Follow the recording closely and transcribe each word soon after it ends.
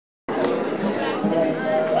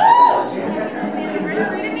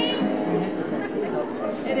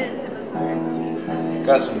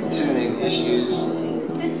Got some tuning issues.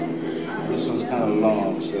 This one's kind of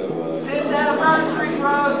long, so. 10th anniversary,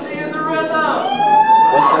 bro. See you in the rhythm.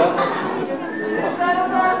 What's that? 10th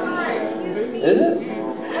anniversary. Is it?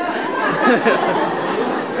 Yes.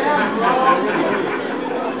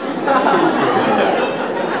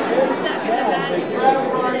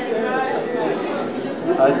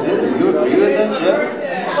 I did. You agree with that shit?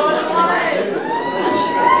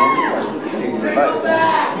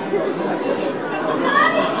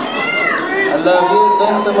 I love you.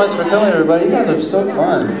 Thanks so much for coming, everybody. You guys are so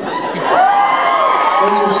fun.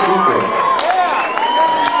 What's your secret?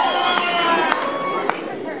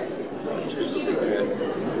 What's your secret?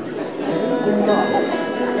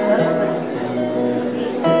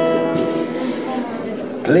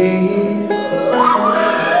 Please.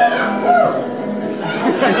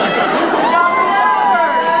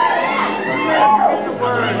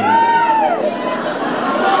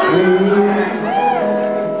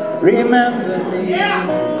 Remember me.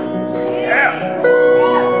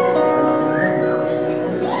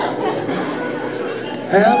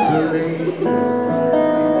 Happily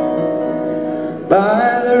by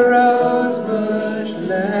the rose bush,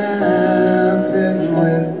 laughing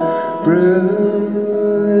with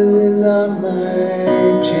bruises on my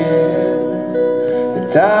chin. The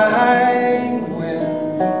time when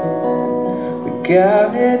we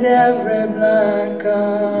counted every black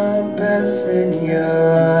car passing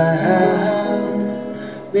your house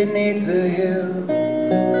beneath the hill,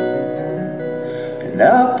 and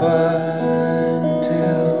up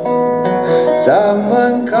until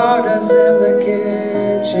someone caught us in the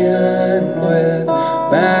kitchen with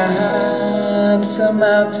maps, a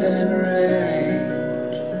mountain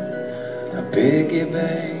range, a piggy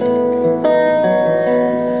bank,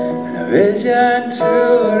 and a vision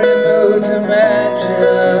too remote to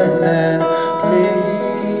mention. And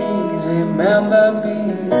please remember me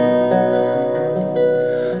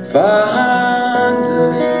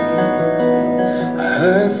fondly. I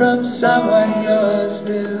heard from someone you're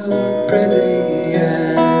still pretty,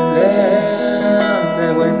 and then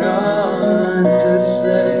they went on to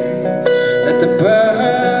say that the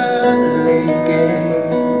pearly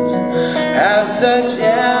gates have such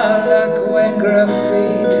eloquent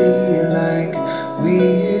graffiti, like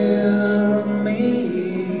we'll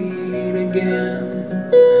meet again,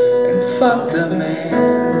 and fuck the man.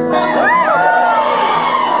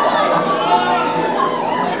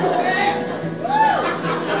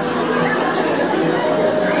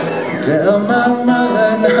 Tell my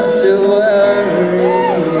mother not to worry,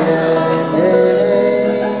 and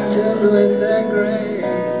angels with their great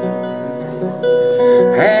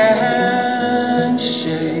handshakes,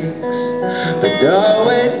 but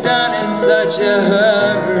always done in such a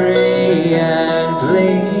hurry. And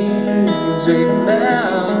please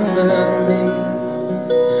remember me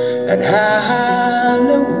at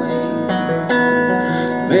Halloween,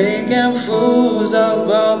 making fools of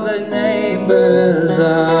all the neighbors,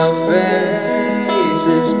 our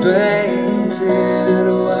faces painted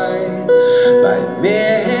white. By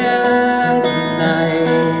midnight,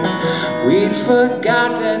 we'd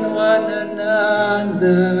forgotten one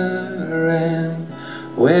another, and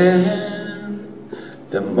when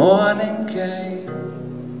the morning came,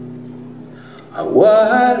 I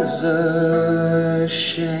was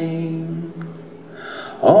ashamed.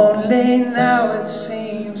 Only now it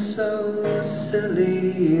seems so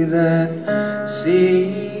silly that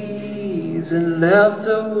season left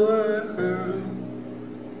the world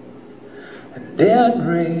and then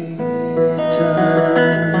returned.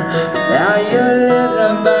 Now you're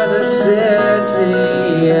living by the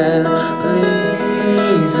city, and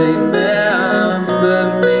please remember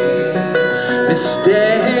me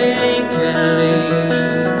mistakenly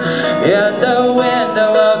in the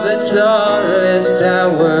window of the tallest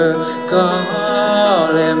tower,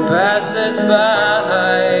 calling passers-by,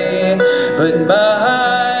 but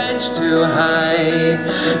much too high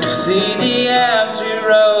to see the empty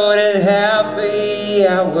road at happy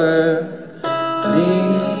hour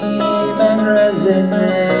gleam and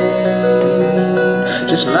resonate,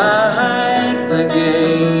 just like the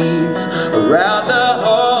gates around the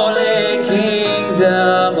holy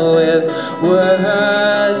kingdom, with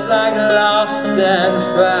words like lost and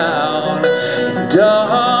found.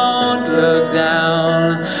 Don't look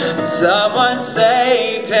down, someone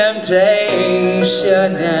say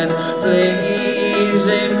temptation, and please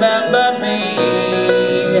remember me.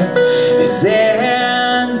 Is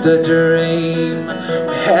in the dream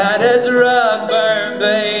we had as rug burn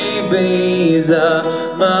babies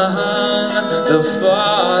among the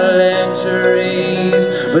fallen. fallen trees,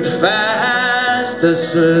 but fast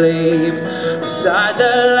asleep beside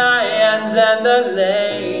the lions and the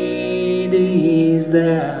ladies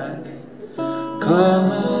that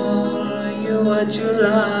call you what you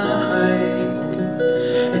like,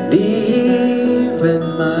 and even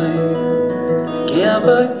might give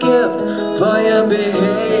a gift for your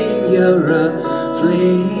behavior, a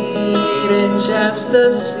fleeting chance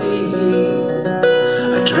to see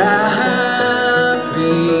a trapeze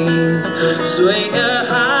swinger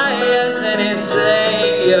high as any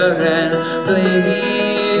savior. And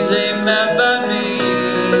please remember me,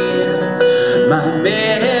 my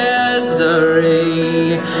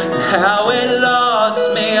misery, how it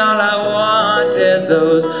lost me all I wanted,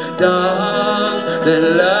 those dogs that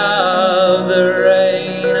love the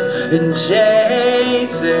rain and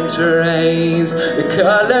chasing trains, the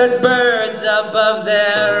colored birds above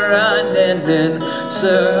there running in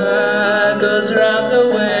circles round the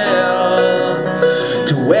well,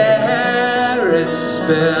 to where it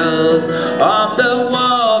spills on the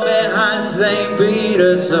wall behind St.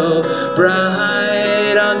 Peter, so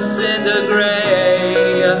bright on cinder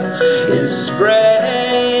gray in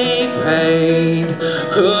spray paint.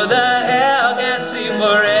 Who the hell can see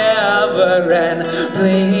forever? And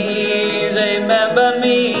please remember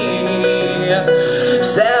me,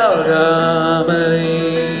 seldomly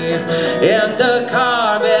in the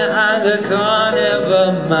car behind the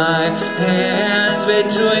carnival, my hands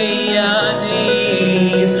between your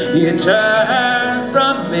knees. You turned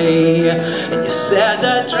from me and you said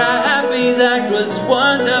the trapeze act was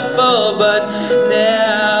wonderful, but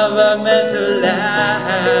never meant to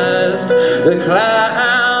last. The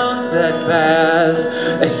clowns that passed,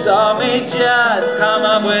 they saw me just come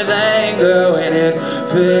up with anger when it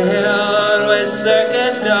filled with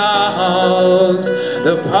circus dogs.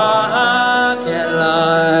 The parking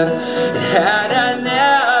lot had an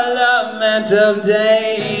element of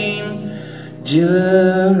danger.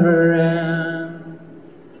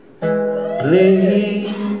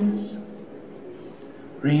 Please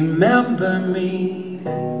remember me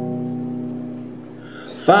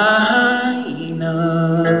finally,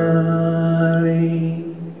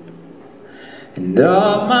 and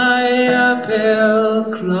all my uphill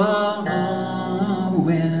clawing,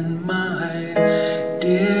 my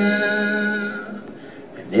dear.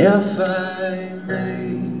 And if I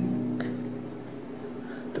make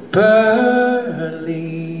the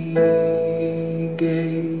pearly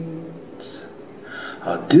gates,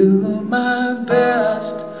 I'll do my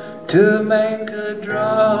best to make a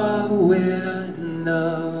drawing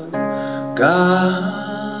of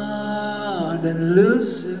God and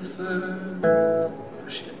Lucifer. Oh,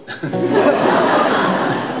 shit.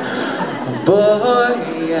 Boy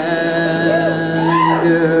and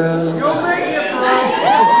girl,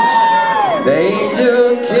 the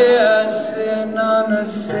angel kissing on the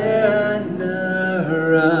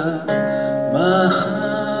center, a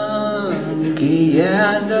monkey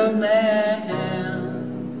and a man,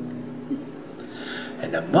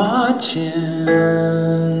 and a marching